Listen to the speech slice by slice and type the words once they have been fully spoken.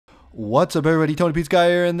What's up, everybody? Tony Pete's Guy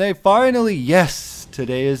here, and they finally, yes,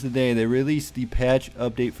 today is the day they released the patch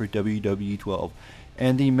update for WWE 12.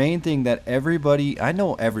 And the main thing that everybody, I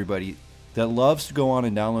know everybody that loves to go on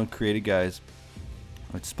and download created guys,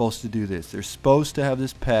 it's supposed to do this. They're supposed to have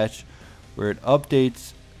this patch where it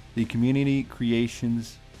updates the community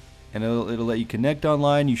creations, and it'll let you connect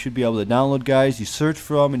online. You should be able to download guys, you search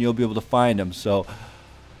for them, and you'll be able to find them. So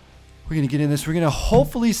we're going to get in this. We're going to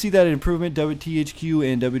hopefully see that improvement.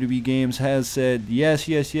 WTHQ and WWE Games has said, yes,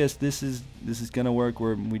 this is going to work.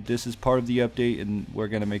 This is part of the update, and we're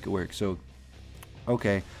going to make it work. So,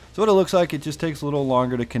 okay. So what it looks like, it just takes a little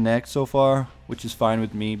longer to connect so far, which is fine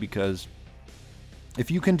with me, because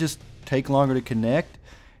if you can just take longer to connect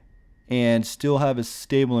and still have a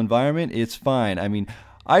stable environment, it's fine. I mean,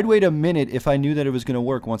 I'd wait a minute if I knew that it was going to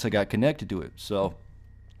work once I got connected to it. So,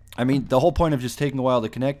 I mean, the whole point of just taking a while to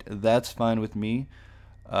connect, that's fine with me.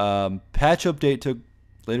 Patch update took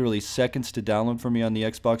literally seconds to download for me on the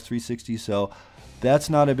Xbox 360, so that's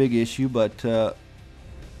not a big issue. But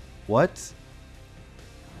what?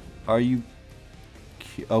 Are you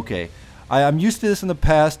okay? I'm used to this in the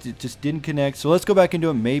past. It just didn't connect, so let's go back into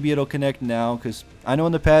it. Maybe it'll connect now, because I know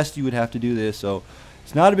in the past you would have to do this, so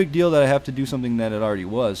it's not a big deal that I have to do something that it already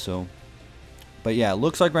was. So, but yeah, it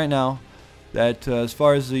looks like right now that as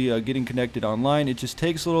far as the getting connected online, it just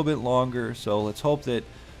takes a little bit longer. So let's hope that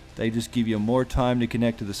they just give you more time to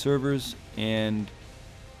connect to the servers, and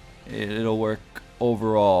it'll work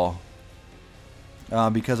overall.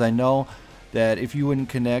 Because I know that if you wouldn't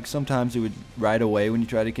connect, sometimes it would right away when you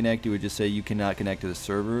try to connect, it would just say you cannot connect to the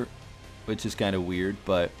server, which is kind of weird.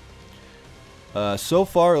 But so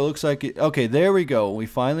far it looks like it. Okay, there we go. We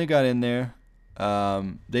finally got in there.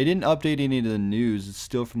 They didn't update any of the news. It's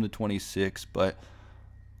still from the 26th, but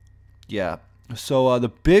yeah. So the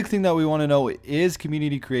big thing that we want to know is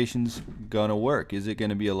community creations gonna work? Is it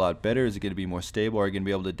gonna be a lot better? Is it gonna be more stable? Are we gonna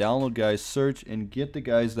be able to download guys, search, and get the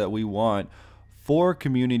guys that we want for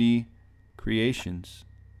community creations?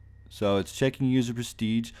 So it's checking user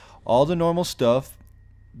prestige, all the normal stuff,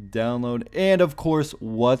 download, and of course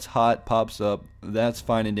what's hot pops up. That's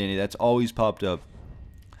fine and dandy. That's always popped up.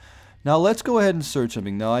 Now let's go ahead and search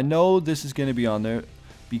something. Now I know this is going to be on there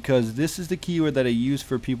because this is the keyword that I use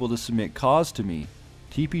for people to submit cause to me.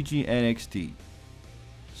 TPG NXT.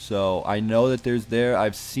 So I know that there's there.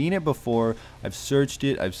 I've seen it before. I've searched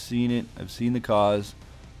it. I've seen it. I've seen the cause.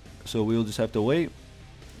 So we'll just have to wait.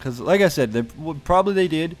 Because like I said, what probably they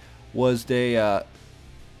did was they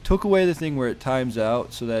took away the thing where it times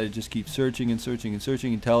out, so that it just keeps searching and searching and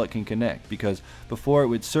searching until it can connect. Because before it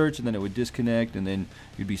would search and then it would disconnect, and then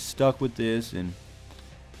you'd be stuck with this. And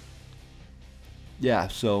yeah,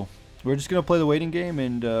 so we're just gonna play the waiting game.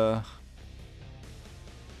 And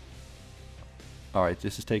alright,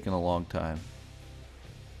 this is taking a long time.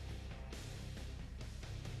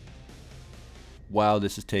 Wow,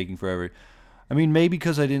 this is taking forever. I mean, maybe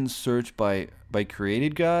because I didn't search by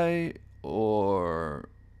created guy, or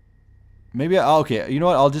maybe okay, you know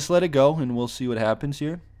what, I'll just let it go and we'll see what happens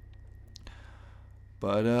here.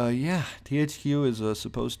 But yeah, THQ is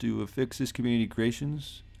supposed to fix this community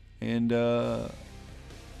creations, and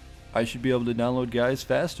I should be able to download guys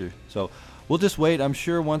faster. So we'll just wait. I'm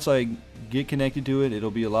sure once I get connected to it, it'll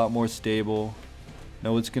be a lot more stable.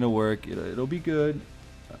 Know it's gonna work. It'll be good.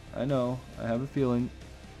 I know. I have a feeling.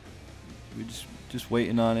 We're just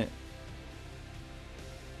waiting on it.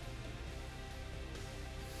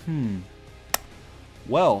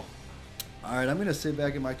 Well, alright, I'm going to sit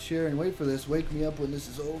back in my chair and wait for this. Wake me up when this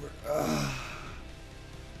is over. Ugh.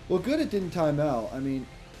 Well, good it didn't time out. I mean,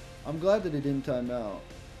 I'm glad that it didn't time out.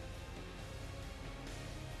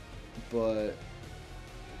 But,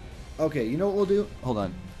 okay, you know what we'll do? Hold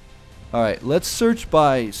on. Alright, let's search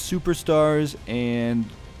by superstars and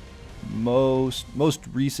most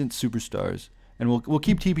recent superstars. And we'll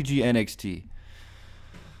keep TPG NXT.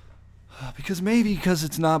 Because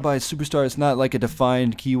it's not by superstar, it's not like a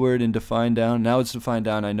defined keyword and defined down. Now it's defined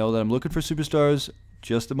down. I know that I'm looking for superstars,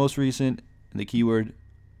 just the most recent, and the keyword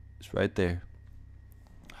is right there.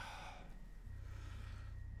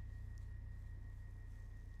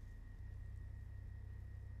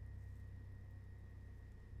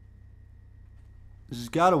 This has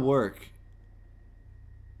got to work.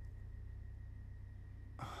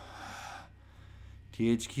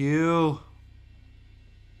 THQ.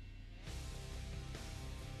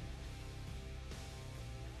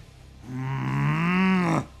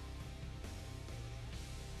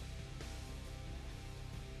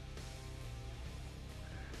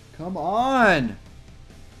 Come on.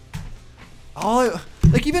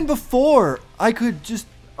 Like even before, I could just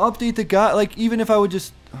update the guy. Like even if I would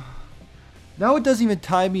just Now it doesn't even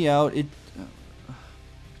time me out. It.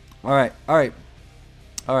 All right. All right.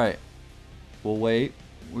 All right. We'll wait.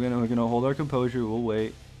 We're gonna hold our composure. We'll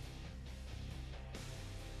wait.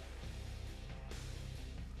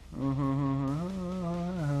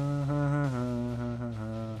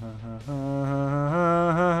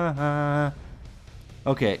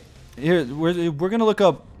 Okay. Here we're gonna look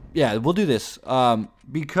up. Yeah, we'll do this.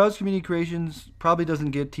 Because Community Creations probably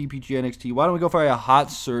doesn't get TPG NXT. Why don't we go for a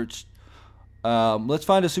hot search? Let's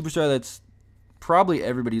find a superstar that's probably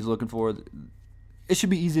everybody's looking for. It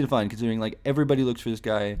should be easy to find considering like everybody looks for this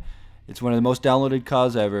guy. It's one of the most downloaded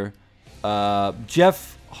CODs ever.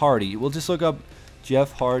 Jeff Hardy. We'll just look up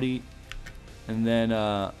Jeff Hardy, and then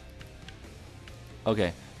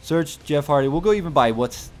okay, search Jeff Hardy. We'll go even by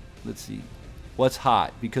let's see, what's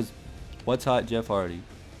hot, because what's hot Jeff Hardy.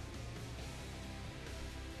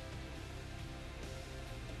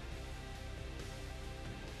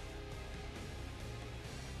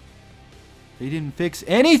 They didn't fix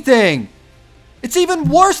anything. It's even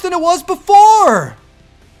worse than it was before.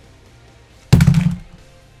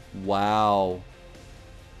 Wow.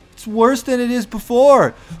 It's worse than it is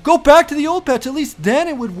before. Go back to the old patch. At least then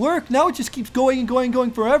it would work. Now it just keeps going and going and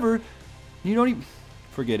going forever. You don't even...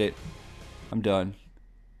 Forget it. I'm done.